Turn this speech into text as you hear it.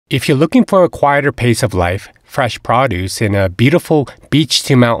If you're looking for a quieter pace of life, fresh produce, and a beautiful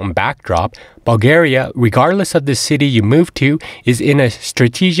beach-to-mountain backdrop, Bulgaria, regardless of the city you move to, is in a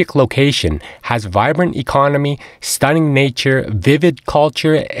strategic location, has vibrant economy, stunning nature, vivid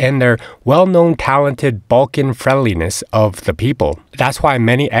culture, and their well-known talented Balkan friendliness of the people. That's why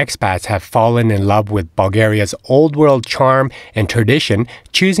many expats have fallen in love with Bulgaria's old-world charm and tradition,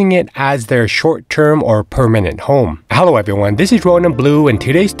 choosing it as their short-term or permanent home. Hello everyone, this is Ronan Blue, and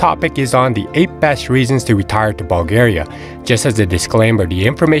today's topic is on the 8 best reasons to retire to Bulgaria. Just as a disclaimer, the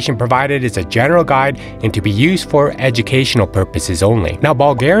information provided is a general guide and to be used for educational purposes only. Now,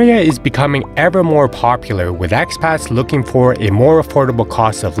 Bulgaria is becoming ever more popular with expats looking for a more affordable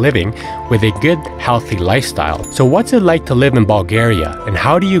cost of living with a good, healthy lifestyle. So what's it like to live in Bulgaria, and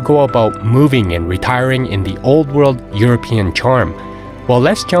how do you go about moving and retiring in the old world European charm? Well,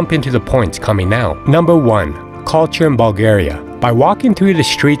 let's jump into the points coming now. Number 1. Culture in Bulgaria. By walking through the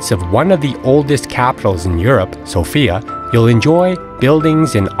streets of one of the oldest capitals in Europe, Sofia, you'll enjoy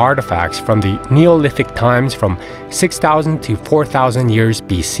buildings and artifacts from the Neolithic times from 6,000 to 4,000 years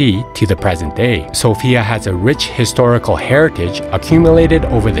BC to the present day. Sofia has a rich historical heritage accumulated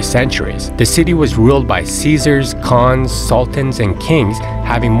over the centuries. The city was ruled by Caesars, Khans, Sultans, and kings,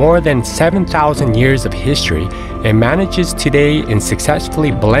 having more than 7,000 years of history, and manages today in successfully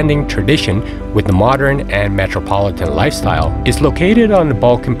blending tradition with the modern and metropolitan lifestyle. It's located on the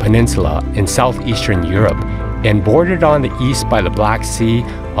Balkan Peninsula in southeastern Europe, and bordered on the east by the Black Sea,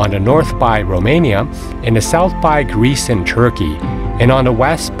 on the north by Romania, and the south by Greece and Turkey, and on the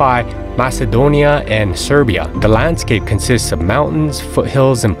west by Macedonia and Serbia. The landscape consists of mountains,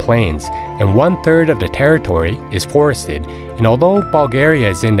 foothills, and plains, and 1/3 of the territory is forested. And although Bulgaria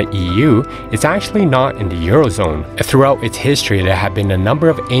is in the EU, it's actually not in the Eurozone. Throughout its history, there have been a number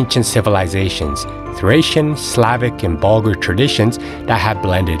of ancient civilizations, Thracian, Slavic, and Bulgar traditions that have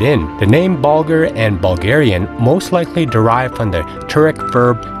blended in. The name Bulgar and Bulgarian most likely derive from the Turkic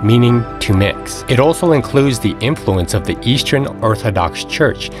verb meaning to mix. It also includes the influence of the Eastern Orthodox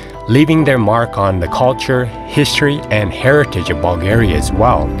Church, leaving their mark on the culture, history, and heritage of Bulgaria as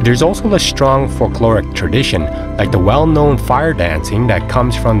well. There's also a strong folkloric tradition, like the well-known fire dancing that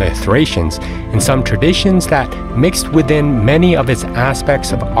comes from the Thracians, and some traditions that mixed within many of its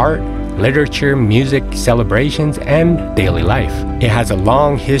aspects of art, literature, music, celebrations, and daily life. It has a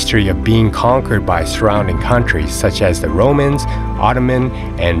long history of being conquered by surrounding countries such as the Romans, Ottoman,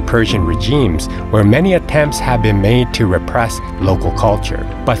 and Persian regimes, where many attempts have been made to repress local culture.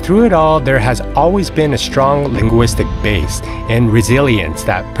 But through it all, there has always been a strong linguistic base and resilience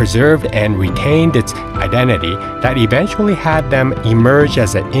that preserved and retained its identity that eventually had them emerge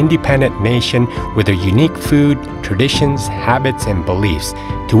as an independent nation with their unique food, traditions, habits, and beliefs,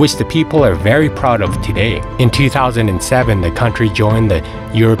 to which the people are very proud of today. In 2007, the country joined the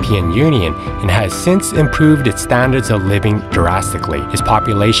European Union and has since improved its standards of living drastically. Its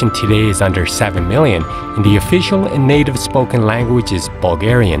population today is under 7 million, and the official and native spoken language is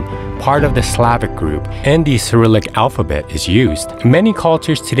Bulgarian, part of the Slavic group, and the Cyrillic alphabet is used. Many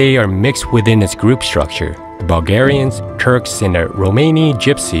cultures today are mixed within its group structure, the Bulgarians, Turks, and the Romani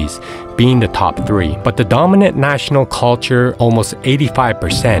Gypsies being the top 3. But the dominant national culture, almost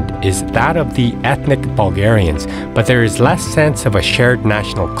 85%, is that of the ethnic Bulgarians, but there is less sense of a shared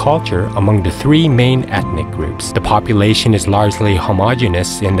national culture among the 3 main ethnic groups. The population is largely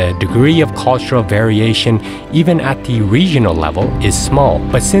homogeneous, and the degree of cultural variation, even at the regional level, is small.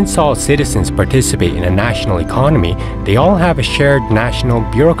 But since all citizens participate in a national economy, they all have a shared national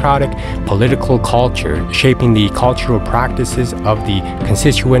bureaucratic political culture, shaping the cultural practices of the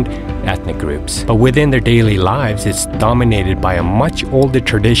constituent ethnic groups. But within their daily lives, it's dominated by a much older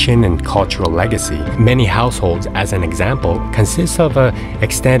tradition and cultural legacy. Many households, as an example, consist of an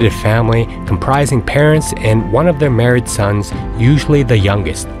extended family comprising parents and one of their married sons, usually the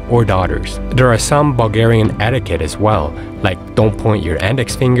youngest, or daughters. There are some Bulgarian etiquette as well, like don't point your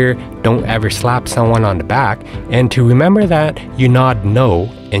index finger, don't ever slap someone on the back, and to remember that you nod no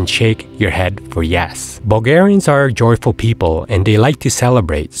and shake your head for yes. Bulgarians are joyful people and they like to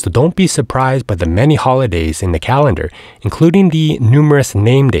celebrate, so don't be surprised by the many holidays in the calendar, including the numerous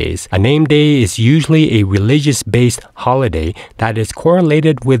name days. A name day is usually a religious-based holiday that is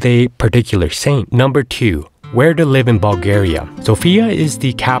correlated with a particular saint. Number 2. Where to live in Bulgaria. Sofia is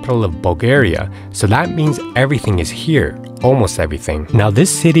the capital of Bulgaria, so that means everything is here. Almost everything. Now this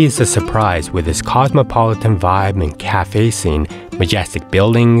city is a surprise with its cosmopolitan vibe and cafe scene Majestic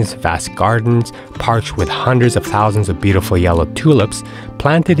buildings, vast gardens, parks with hundreds of thousands of beautiful yellow tulips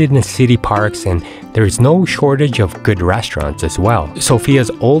planted in the city parks, and there is no shortage of good restaurants as well.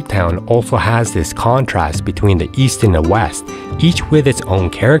 Sofia's Old Town also has this contrast between the east and the west, each with its own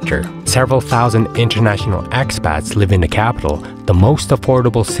character. Several thousand international expats live in the capital, the most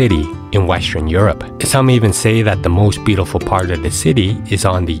affordable city in Western Europe. Some even say that the most beautiful part of the city is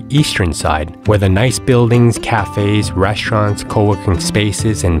on the eastern side, where the nice buildings, cafes, restaurants, co-working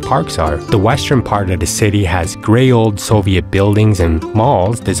spaces, and parks are. The western part of the city has gray old Soviet buildings and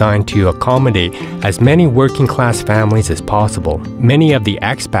malls designed to accommodate as many working-class families as possible. Many of the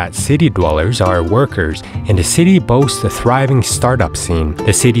expat city dwellers are workers, and the city boasts a thriving startup scene.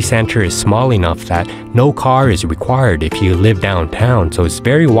 The city center is small enough that no car is required if you live downtown, so it's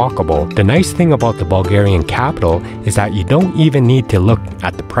very walkable. The nice thing about the Bulgarian capital is that you don't even need to look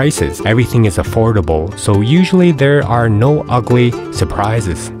at the prices. Everything is affordable, so usually there are no ugly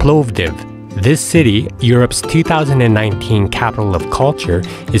surprises. Plovdiv. This city, Europe's 2019 capital of culture,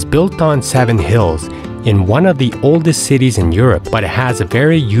 is built on 7 hills in one of the oldest cities in Europe, but it has a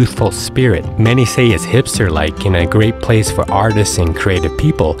very youthful spirit. Many say it's hipster-like and a great place for artists and creative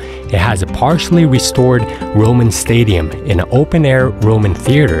people. It has a partially restored Roman stadium and an open-air Roman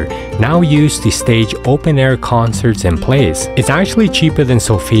theater, now used to stage open-air concerts and plays. It's actually cheaper than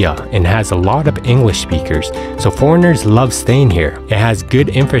Sofia and has a lot of English speakers, so foreigners love staying here. It has good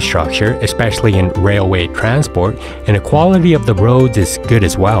infrastructure, especially in railway transport, and the quality of the roads is good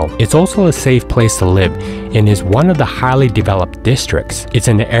as well. It's also a safe place to live and is one of the highly developed districts. It's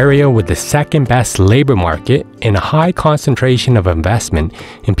an area with the second best labor market and a high concentration of investment,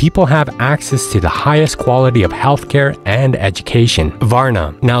 and people have access to the highest quality of healthcare and education.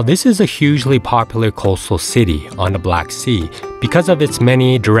 Varna. Now this is a hugely popular coastal city on the Black Sea. Because of its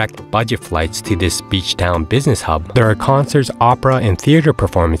many direct budget flights to this beach town business hub, there are concerts, opera, and theater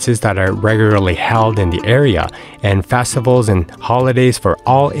performances that are regularly held in the area, and festivals and holidays for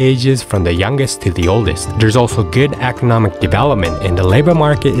all ages from the youngest to the oldest. There's also good economic development, and the labor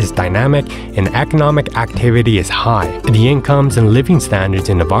market is dynamic and economic activity is high. The incomes and living standards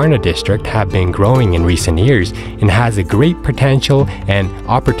in the Varna district have been growing in recent years and has a great potential and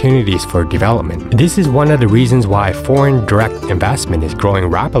opportunities for development. This is one of the reasons why foreign direct investment is growing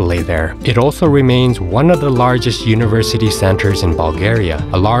rapidly there. It also remains one of the largest university centers in Bulgaria.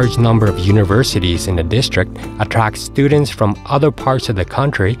 A large number of universities in the district attract students from other parts of the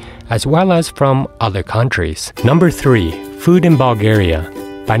country as well as from other countries. Number 3. Food in Bulgaria.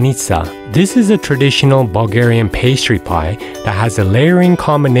 Banitsa. This is a traditional Bulgarian pastry pie that has a layering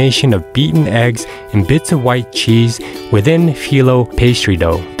combination of beaten eggs and bits of white cheese within phyllo pastry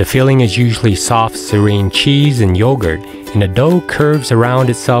dough. The filling is usually soft, serene cheese and yogurt, and the dough curves around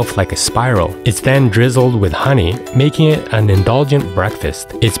itself like a spiral. It's then drizzled with honey, making it an indulgent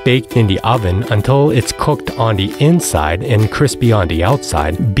breakfast. It's baked in the oven until it's cooked on the inside and crispy on the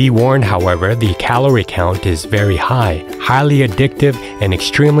outside. Be warned, however, the calorie count is very high, highly addictive, and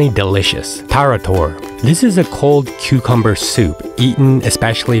extremely delicious. Tarator. This is a cold cucumber soup, eaten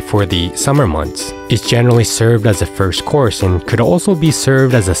especially for the summer months. It's generally served as a first course and could also be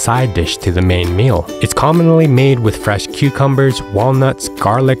served as a side dish to the main meal. It's commonly made with fresh cucumbers, walnuts,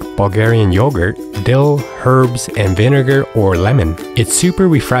 garlic, Bulgarian yogurt, dill, herbs, and vinegar or lemon. It's super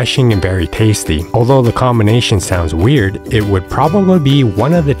refreshing and very tasty. Although the combination sounds weird, it would probably be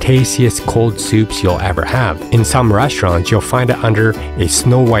one of the tastiest cold soups you'll ever have. In some restaurants, you'll find it under a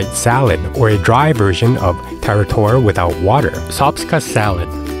snow white salad or a dry version of tarator without water. Sopska salad.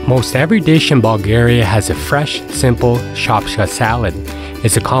 Most every dish in Bulgaria has a fresh, simple shopska salad.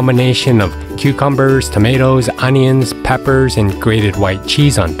 It's a combination of cucumbers, tomatoes, onions, peppers, and grated white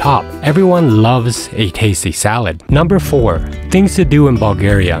cheese on top. Everyone loves a tasty salad. Number 4. Things to do in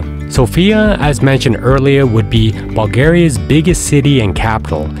Bulgaria. Sofia, as mentioned earlier, would be Bulgaria's biggest city and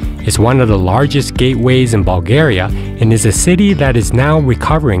capital. It's one of the largest gateways in Bulgaria and is a city that is now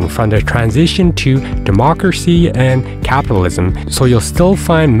recovering from the transition to democracy and capitalism, so you'll still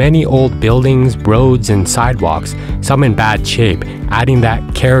find many old buildings, roads, and sidewalks, some in bad shape, adding that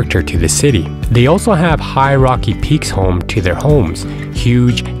character to the city. They also have high rocky peaks home to their homes,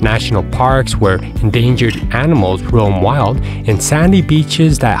 huge national parks where endangered animals roam wild, and sandy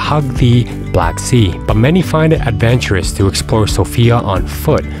beaches that hug the Black Sea, but many find it adventurous to explore Sofia on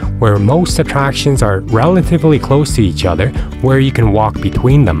foot, where most attractions are relatively close to each other, where you can walk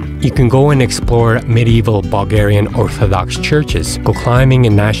between them. You can go and explore medieval Bulgarian Orthodox churches, go climbing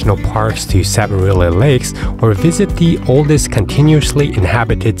in national parks to Samarila Lakes, or visit the oldest continuously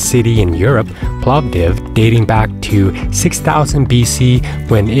inhabited city in Europe, Plovdiv, dating back to 6000 BC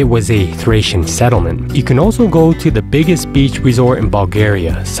when it was a Thracian settlement. You can also go to the biggest beach resort in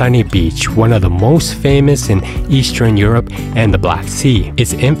Bulgaria, Sunny Beach, one of the most famous in Eastern Europe and the Black Sea.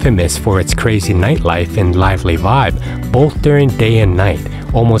 It's infamous for its crazy nightlife and lively vibe, both during day and night.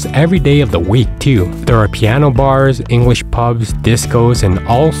 Almost every day of the week too. There are piano bars, English pubs, discos, and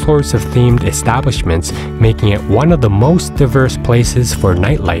all sorts of themed establishments, making it one of the most diverse places for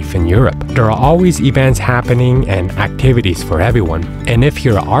nightlife in Europe. There are always events happening and activities for everyone. And if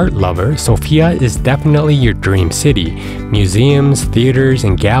you're an art lover, Sofia is definitely your dream city. Museums, theaters,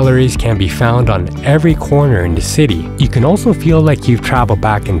 and galleries can be found on every corner in the city. You can also feel like you've traveled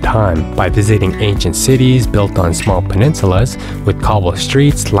back in time by visiting ancient cities built on small peninsulas with cobble streets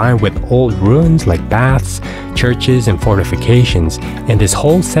lined with old ruins like baths, churches, and fortifications, and this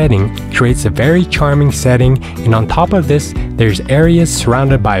whole setting creates a very charming setting, and on top of this, there's areas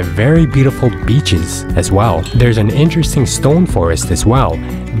surrounded by very beautiful beaches as well. There's an interesting stone forest as well,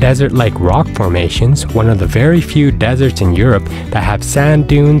 desert-like rock formations, one of the very few deserts in Europe that have sand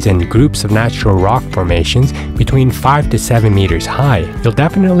dunes and groups of natural rock formations between 5 to 7 meters high. You'll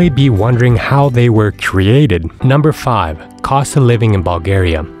definitely be wondering how they were created. Number 5. Cost of living in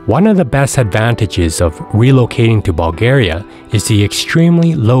Bulgaria. One of the best advantages of relocating to Bulgaria is the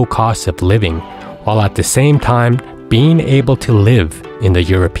extremely low cost of living, while at the same time being able to live in the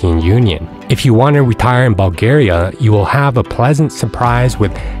European Union. If you want to retire in Bulgaria, you will have a pleasant surprise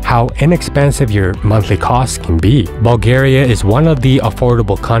with how inexpensive your monthly costs can be. Bulgaria is one of the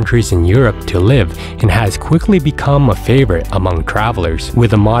affordable countries in Europe to live and has quickly become a favorite among travelers.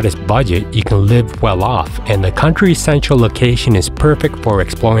 With a modest budget, you can live well off, and the country's central location is perfect for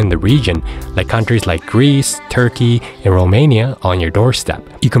exploring the region, like countries like Greece, Turkey, and Romania on your doorstep.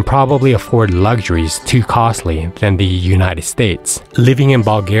 You can probably afford luxuries too costly than the United States. Living in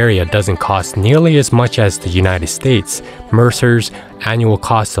Bulgaria doesn't cost nearly as much as the United States. Mercer's annual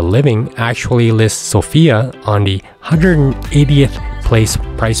cost of living actually lists Sofia on the 180th place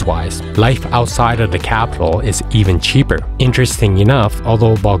price-wise. Life outside of the capital is even cheaper. Interesting enough,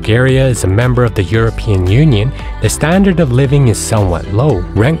 although Bulgaria is a member of the European Union, the standard of living is somewhat low.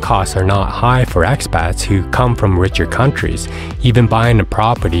 Rent costs are not high for expats who come from richer countries. Even buying a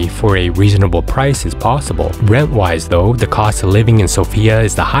property for a reasonable price is possible. Rent-wise though, the cost of living in Sofia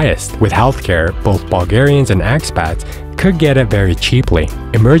is the highest. With healthcare, both Bulgarians and expats could get it very cheaply.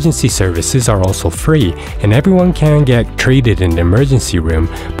 Emergency services are also free, and everyone can get treated in the emergency room,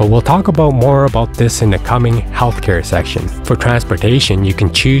 but we'll talk about more about this in the coming healthcare section. For transportation, you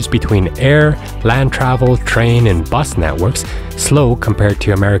can choose between air, land travel, train, and bus networks, slow compared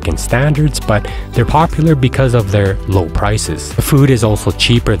to American standards, but they're popular because of their low prices. Food is also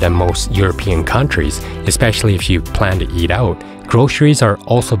cheaper than most European countries, especially if you plan to eat out. Groceries are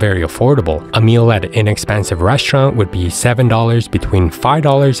also very affordable. A meal at an inexpensive restaurant would be $7 between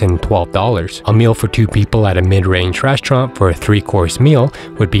 $5 and $12. A meal for 2 people at a mid-range restaurant for a 3-course meal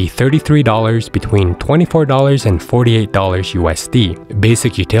would be $33 between $24 and $48 USD.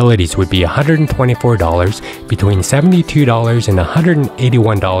 Basic utilities would be $124 between $72 and $181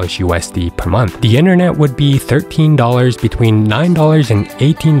 USD per month. The internet would be $13 between $9 and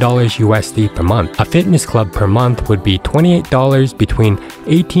 $18 USD per month. A fitness club per month would be $28 between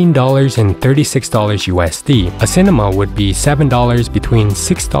 $18 and $36 USD. A cinema would be $7 between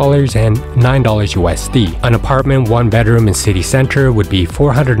 $6 and $9 USD. An apartment 1-bedroom in city center would be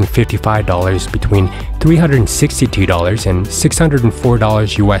 $455 between $362 and $604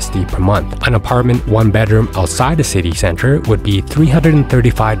 USD per month. An apartment 1-bedroom outside the city center would be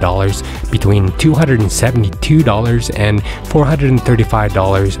 $335 between $272 and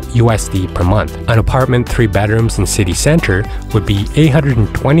 $435 USD per month. An apartment 3 bedrooms in city center would be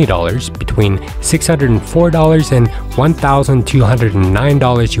 $820 between $604 and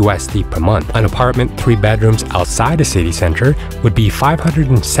 $1,209 USD per month. An apartment 3 bedrooms outside the city center would be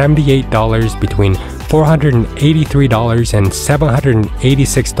 $578 between $483 and $786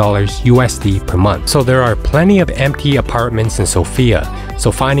 USD per month. So there are plenty of empty apartments in Sofia,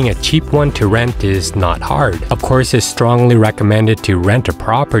 so finding a cheap one to rent is not hard. Of course, it's strongly recommended to rent a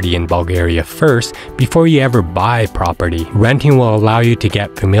property in Bulgaria first before you ever buy property. Renting will allow you to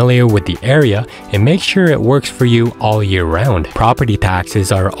get familiar with the area and make sure it works for you all year round. Property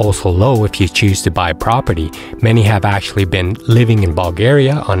taxes are also low if you choose to buy property. Many have actually been living in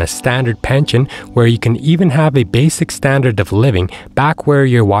Bulgaria on a standard pension, where you can even have a basic standard of living back where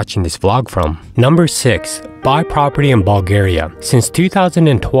you're watching this vlog from. Number 6. Buy property in Bulgaria. Since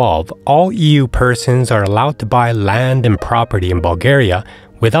 2012, all EU persons are allowed to buy land and property in Bulgaria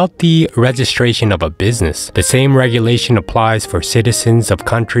without the registration of a business. The same regulation applies for citizens of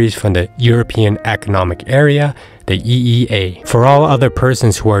countries from the European Economic Area, the EEA. For all other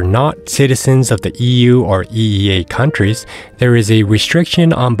persons who are not citizens of the EU or EEA countries, there is a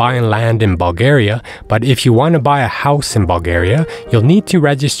restriction on buying land in Bulgaria, but if you want to buy a house in Bulgaria, you'll need to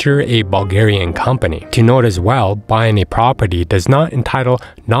register a Bulgarian company. To note as well, buying a property does not entitle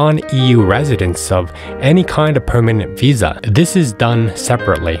non-EU residents of any kind of permanent visa. This is done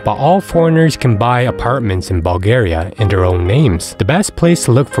separately, but all foreigners can buy apartments in Bulgaria in their own names. The best place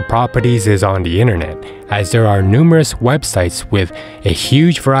to look for properties is on the internet, as there are numerous websites with a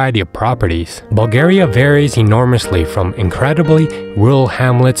huge variety of properties. Bulgaria varies enormously from incredibly rural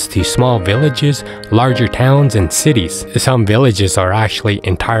hamlets to small villages, larger towns, and cities. Some villages are actually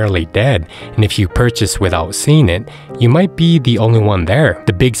entirely dead, and if you purchase without seeing it, you might be the only one there.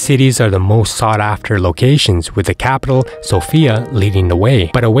 The big cities are the most sought after locations, with the capital, Sofia, leading the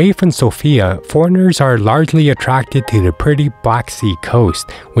way. But away from Sofia, foreigners are largely attracted to the pretty Black Sea coast,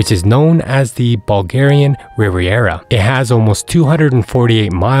 which is known as the Bulgarian Riviera. It has almost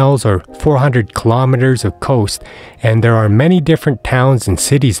 248 miles or 400 kilometers of coast, and there are many different towns and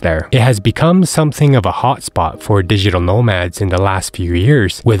cities there. It has become something of a hotspot for digital nomads in the last few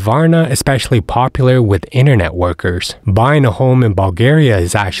years, with Varna especially popular with internet workers. Buying a home in Bulgaria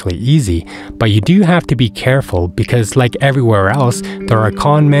is actually easy, but you do have to be careful because, like everywhere else, there are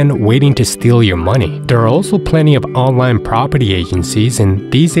con men waiting to steal your money. There are also plenty of online property agencies,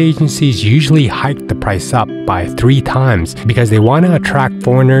 and these agencies usually hike the price up by 3 times because they want to attract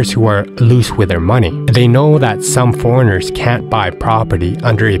foreigners who are loose with their money. They know that some foreigners can't buy property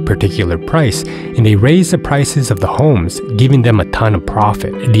under a particular price, and they raise the prices of the homes, giving them a ton of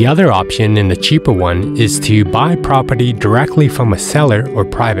profit. The other option, and the cheaper one, is to buy property directly from a seller or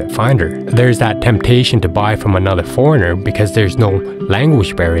private finder. There's that temptation to buy from another foreigner because there's no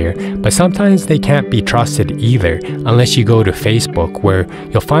language barrier, but sometimes they can't be trusted either unless you go to Facebook, where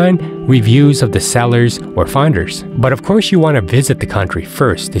you'll find reviews of the sellers or finders. But of course you want to visit the country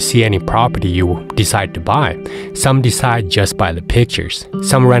first to see any property you decide to buy. Some decide just by the pictures.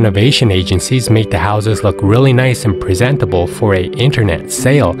 Some renovation agencies make the houses look really nice and presentable for an internet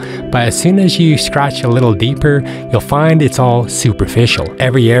sale, but as soon as you scratch a little deeper, you'll find it's all superficial.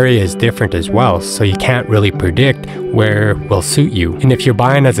 Every area is different as well, so you can't really predict where will suit you. And if you're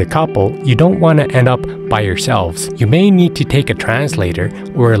buying as a couple, you don't want to end up by yourselves. You may need to take a translator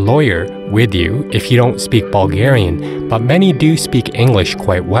or a lawyer with you if you don't speak Bulgarian, but many do speak English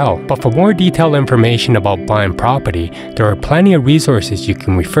quite well. But for more detailed information about buying property, there are plenty of resources you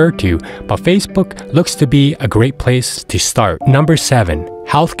can refer to, but Facebook looks to be a great place to start. Number 7.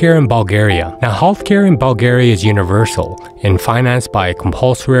 Healthcare in Bulgaria. Now, healthcare in Bulgaria is universal and financed by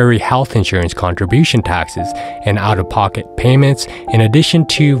compulsory health insurance contribution taxes and out-of-pocket payments, in addition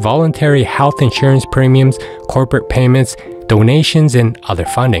to voluntary health insurance premiums, corporate payments, donations, and other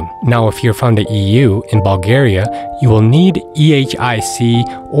funding. Now, if you're from the EU, in Bulgaria, you will need EHIC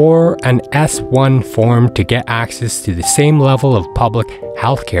or an S1 form to get access to the same level of public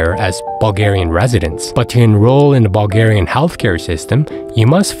healthcare as Bulgarian residents. But to enroll in the Bulgarian healthcare system, you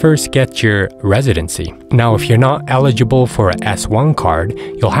must first get your residency. Now, if you're not eligible for a S1 card,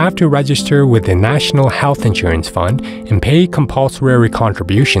 you'll have to register with the National Health Insurance Fund and pay compulsory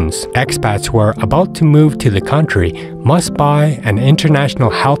contributions. Expats who are about to move to the country must buy an international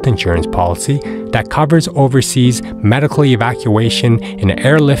health insurance policy that covers overseas medical evacuation and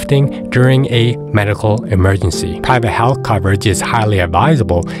airlifting during a medical emergency. Private health coverage is highly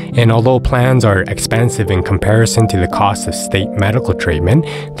advisable, and although plans are expensive in comparison to the cost of state medical treatment,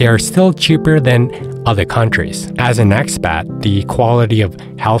 they are still cheaper than other countries. As an expat, the quality of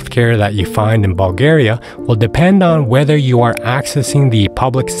healthcare that you find in Bulgaria will depend on whether you are accessing the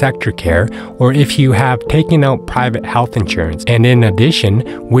public sector care or if you have taken out private health insurance, and in addition,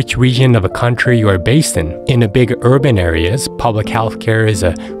 which region of a country you are based in. In the big urban areas, public healthcare is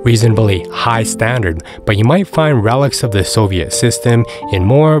a reasonably high standard, but you might find relics of the Soviet system in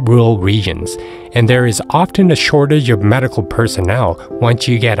more rural regions. and there is often a shortage of medical personnel once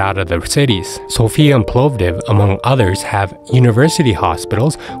you get out of the cities. Sofia and Plovdiv, among others, have university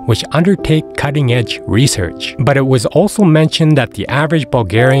hospitals which undertake cutting-edge research. But it was also mentioned that the average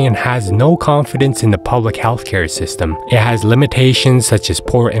Bulgarian has no confidence in the public healthcare system. It has limitations such as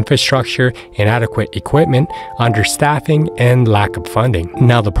poor infrastructure, inadequate equipment, understaffing, and lack of funding.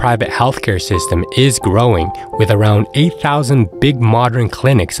 Now, the private healthcare system is growing, with around 8,000 big modern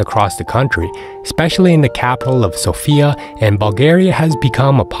clinics across the country, especially in the capital of Sofia, and Bulgaria has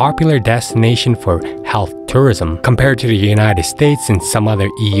become a popular destination for health tourism. Compared to the United States and some other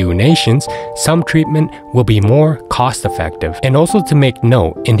EU nations, some treatment will be more cost-effective. And also to make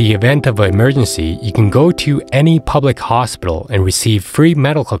note, in the event of an emergency, you can go to any public hospital and receive free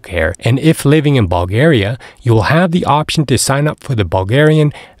medical care, and if living in Bulgaria, you will have the option to sign up for the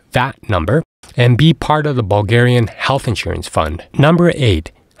Bulgarian VAT number and be part of the Bulgarian Health Insurance Fund. Number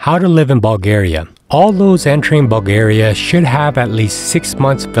 8. How to live in Bulgaria. All those entering Bulgaria should have at least 6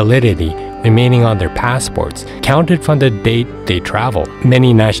 months validity remaining on their passports, counted from the date they travel.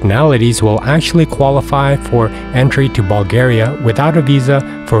 Many nationalities will actually qualify for entry to Bulgaria without a visa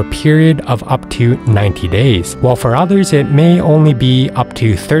for a period of up to 90 days, while for others it may only be up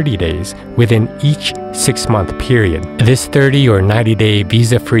to 30 days within each 6-month period. This 30 or 90-day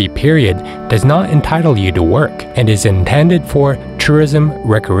visa-free period does not entitle you to work and is intended for tourism,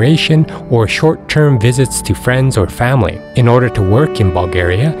 recreation, or short-term visits to friends or family. In order to work in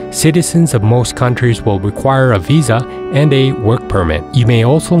Bulgaria, citizens of most countries will require a visa and a work permit. You may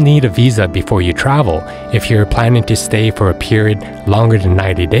also need a visa before you travel if you're planning to stay for a period longer than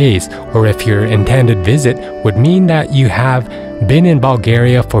 90 days, or if your intended visit would mean that you have been in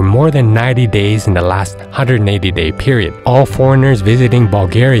Bulgaria for more than 90 days in the last 180-day period. All foreigners visiting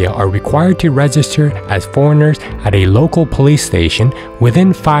Bulgaria are required to register as foreigners at a local police station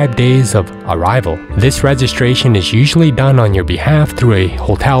within 5 days of arrival. This registration is usually done on your behalf through a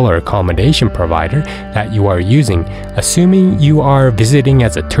hotel or accommodation provider that you are using, assuming you are visiting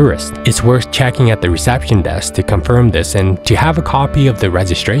as a tourist. It's worth checking at the reception desk to confirm this and to have a copy of the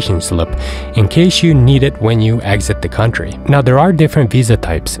registration slip in case you need it when you exit the country. Now, there are different visa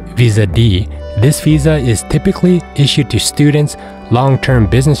types. Visa D. This visa is typically issued to students, long-term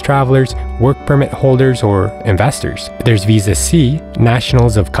business travelers, work permit holders, or investors. There's Visa C.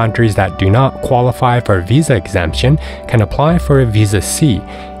 Nationals of countries that do not qualify for a visa exemption can apply for a Visa C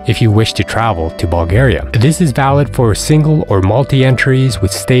if you wish to travel to Bulgaria. This is valid for single or multi-entries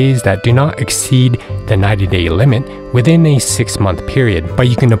with stays that do not exceed the 90-day limit within a 6-month period. But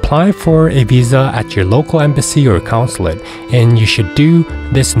you can apply for a visa at your local embassy or consulate, and you should do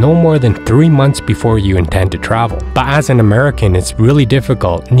this no more than 3 months before you intend to travel. But as an American, it's really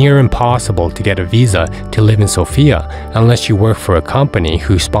difficult, near impossible, to get a visa to live in Sofia unless you work for a company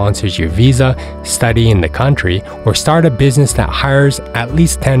who sponsors your visa, study in the country, or start a business that hires at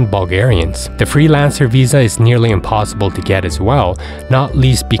least 10 Bulgarians. The freelancer visa is nearly impossible to get as well, not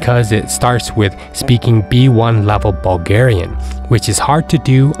least because it starts with speaking B1 level Bulgarian, which is hard to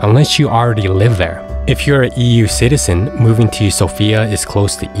do unless you already live there. If you're an EU citizen, moving to Sofia is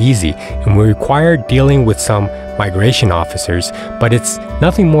close to easy and will require dealing with some migration officers, but it's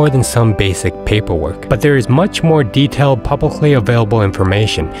nothing more than some basic paperwork. But there is much more detailed publicly available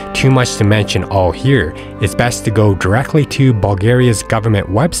information, too much to mention all here. It's best to go directly to Bulgaria's government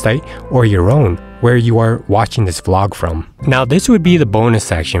website or your own, where you are watching this vlog from. Now, this would be the bonus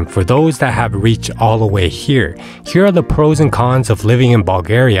section for those that have reached all the way here. Here are the pros and cons of living in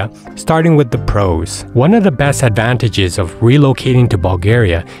Bulgaria, starting with the pros. One of the best advantages of relocating to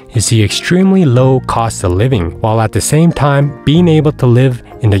Bulgaria is the extremely low cost of living, while at the same time being able to live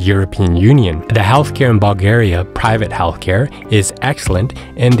in the European Union. The healthcare in Bulgaria, private healthcare, is excellent,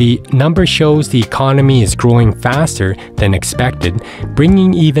 and the number shows the economy is growing faster than expected,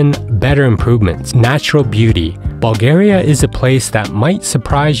 bringing even better improvements. Natural beauty. Bulgaria is a place that might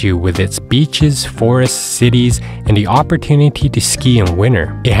surprise you with its beaches, forests, cities, and the opportunity to ski in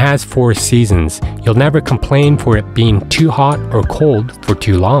winter. It has 4 seasons. You'll never complain for it being too hot or cold for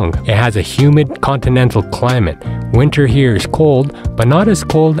too long. It has a humid continental climate. Winter here is cold, but not as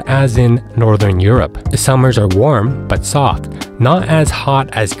cold as in Northern Europe. The summers are warm but soft, not as hot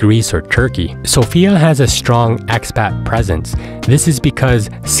as Greece or Turkey. Sofia has a strong expat presence. This is because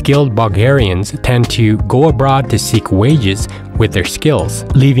skilled Bulgarians tend to go abroad to seek wages with their skills,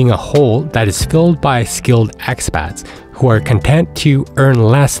 leaving a hole that is filled by skilled expats who are content to earn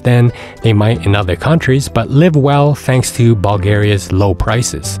less than they might in other countries but live well thanks to Bulgaria's low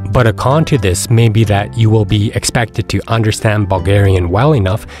prices. But a con to this may be that you will be expected to understand Bulgarian well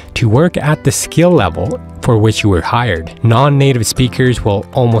enough to work at the skill level for which you were hired. Non-native speakers will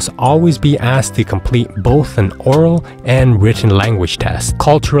almost always be asked to complete both an oral and written language test.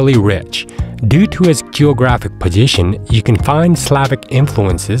 Culturally rich. Due to its geographic position, you can find Slavic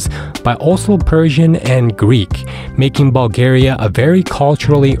influences, but also Persian and Greek, making Bulgaria a very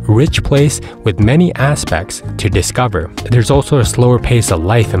culturally rich place with many aspects to discover. There's also a slower pace of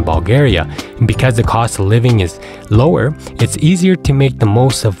life in Bulgaria, and because the cost of living is lower, it's easier to make the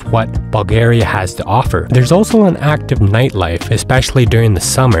most of what Bulgaria has to offer. There's also an active nightlife, especially during the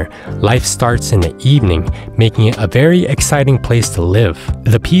summer. Life starts in the evening, making it a very exciting place to live.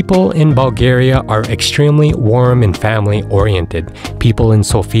 The people in Bulgaria are extremely warm and family-oriented. People in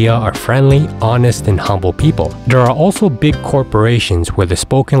Sofia are friendly, honest, and humble people. There are also big corporations where the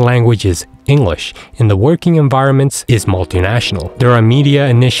spoken language is English, and the working environments is multinational. There are media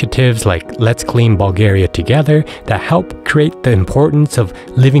initiatives like Let's Clean Bulgaria Together that help create the importance of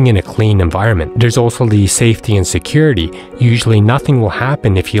living in a clean environment. There's also the safety and security. Usually nothing will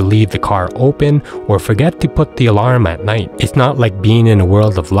happen if you leave the car open or forget to put the alarm at night. It's not like being in a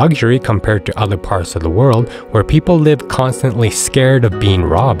world of luxury compared to other parts of the world where people live constantly scared of being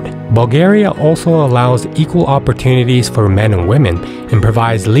robbed. Bulgaria also allows equal opportunities for men and women and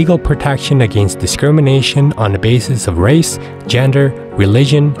provides legal protection against discrimination on the basis of race, gender,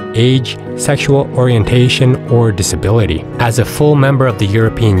 religion, age, sexual orientation, or disability. As a full member of the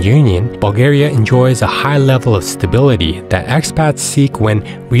European Union, Bulgaria enjoys a high level of stability that expats seek when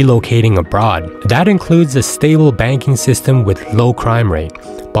relocating abroad. That includes a stable banking system with low crime rate.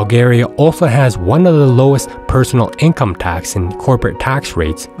 Bulgaria also has one of the lowest personal income tax and corporate tax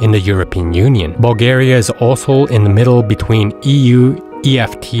rates in the European Union. Bulgaria is also in the middle between EU,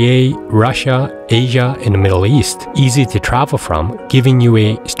 EFTA, Russia, Asia, and the Middle East, easy to travel from, giving you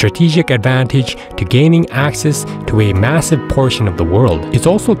a strategic advantage to gaining access to a massive portion of the world. It's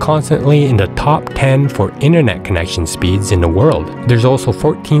also constantly in the top 10 for internet connection speeds in the world. There's also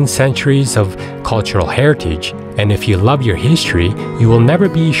 14 centuries of cultural heritage, and if you love your history, you will never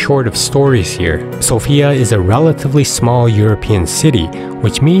be short of stories here. Sofia is a relatively small European city,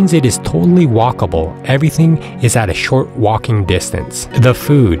 which means it is totally walkable. Everything is at a short walking distance. The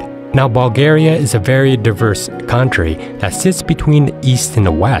food. Now, Bulgaria is a very diverse country that sits between the East and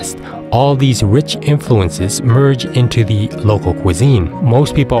the West. All these rich influences merge into the local cuisine.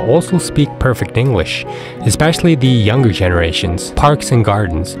 Most people also speak perfect English, especially the younger generations. Parks and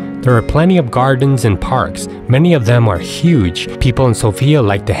gardens. There are plenty of gardens and parks. Many of them are huge. People in Sofia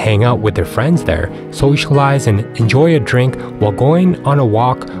like to hang out with their friends there, socialize, and enjoy a drink while going on a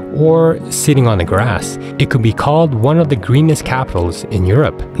walk or sitting on the grass. It could be called one of the greenest capitals in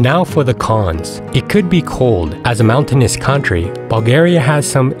Europe. Now for the cons. It could be cold. As a mountainous country, Bulgaria has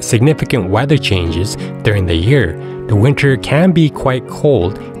some significant weather changes during the year. The winter can be quite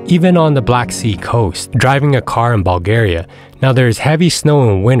cold, even on the Black Sea coast. Driving a car in Bulgaria. Now there's heavy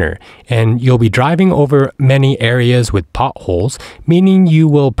snow in winter, and you'll be driving over many areas with potholes, meaning you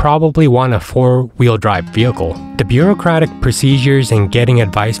will probably want a four-wheel drive vehicle. The bureaucratic procedures and getting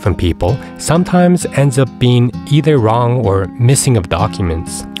advice from people sometimes ends up being either wrong or missing of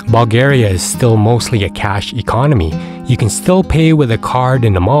documents. Bulgaria is still mostly a cash economy. You can still pay with a card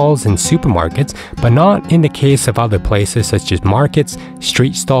in the malls and supermarkets, but not in the case of other places such as markets,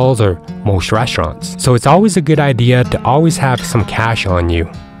 street stalls, or most restaurants. So it's always a good idea to always have some cash on you.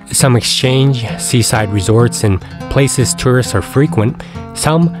 Some exchange, seaside resorts, and places tourists are frequent,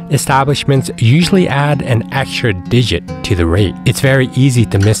 some establishments usually add an extra digit to the rate. It's very easy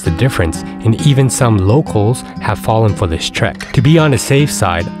to miss the difference, and even some locals have fallen for this trick. To be on the safe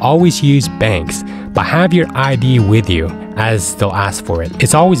side, always use banks, but have your ID with you, as they'll ask for it.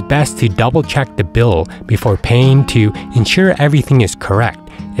 It's always best to double check the bill before paying to ensure everything is correct,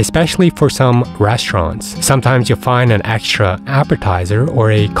 especially for some restaurants. Sometimes you'll find an extra appetizer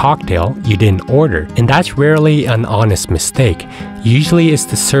or a cocktail you didn't order, and that's rarely an honest mistake. Usually it's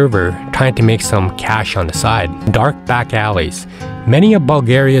the server trying to make some cash on the side. Dark back alleys. Many of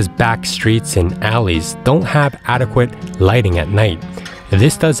Bulgaria's back streets and alleys don't have adequate lighting at night.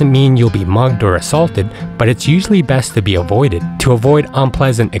 This doesn't mean you'll be mugged or assaulted, but it's usually best to be avoided. To avoid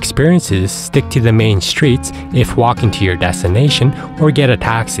unpleasant experiences, stick to the main streets if walking to your destination, or get a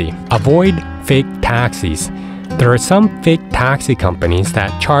taxi. Avoid fake taxis. There are some fake taxi companies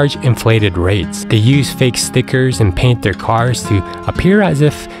that charge inflated rates. They use fake stickers and paint their cars to appear as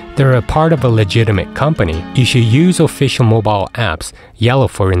if they're a part of a legitimate company. You should use official mobile apps, Yellow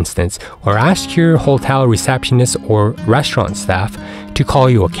for instance, or ask your hotel receptionist or restaurant staff to call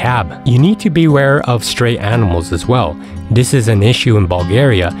you a cab. You need to be aware of stray animals as well. This is an issue in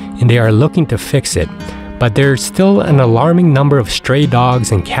Bulgaria and they are looking to fix it. But there's still an alarming number of stray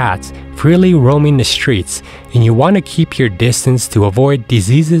dogs and cats freely roaming the streets, and you want to keep your distance to avoid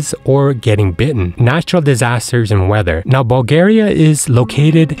diseases or getting bitten. Natural disasters and weather. Now, Bulgaria is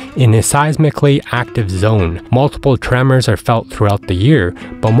located in a seismically active zone. Multiple tremors are felt throughout the year,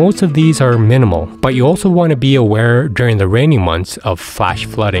 but most of these are minimal. But you also want to be aware during the rainy months of flash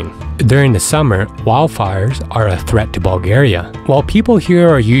flooding. During the summer, wildfires are a threat to Bulgaria. While people here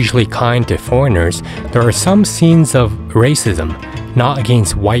are usually kind to foreigners, there are some scenes of racism. Not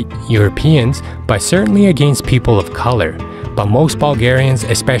against white Europeans, but certainly against people of color. But most Bulgarians,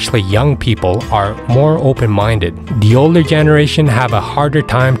 especially young people, are more open-minded. The older generation have a harder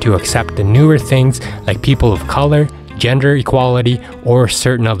time to accept the newer things like people of color, gender equality, or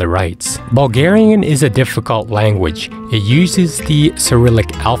certain other rights. Bulgarian is a difficult language. It uses the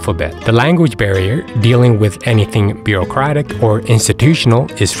Cyrillic alphabet. The language barrier, dealing with anything bureaucratic or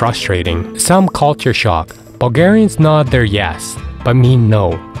institutional, is frustrating. Some culture shock. Bulgarians nod their yes, but mean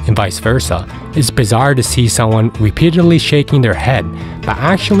no, and vice versa. It's bizarre to see someone repeatedly shaking their head, but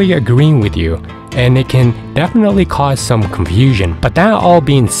actually agreeing with you, and it can definitely cause some confusion. But that all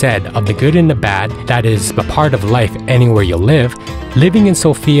being said, of the good and the bad, that is a part of life anywhere you live, living in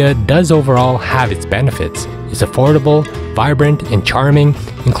Sofia does overall have its benefits. It's affordable, vibrant, and charming,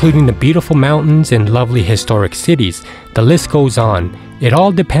 including the beautiful mountains and lovely historic cities. The list goes on. It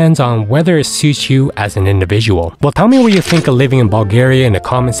all depends on whether it suits you as an individual. Well, tell me what you think of living in Bulgaria in the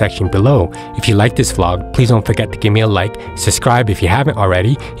comment section below. If you like this vlog, please don't forget to give me a like, subscribe if you haven't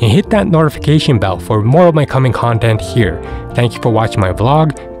already, and hit that notification bell for more of my coming content here. Thank you for watching my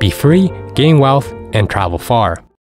vlog. Be free, gain wealth, and travel far.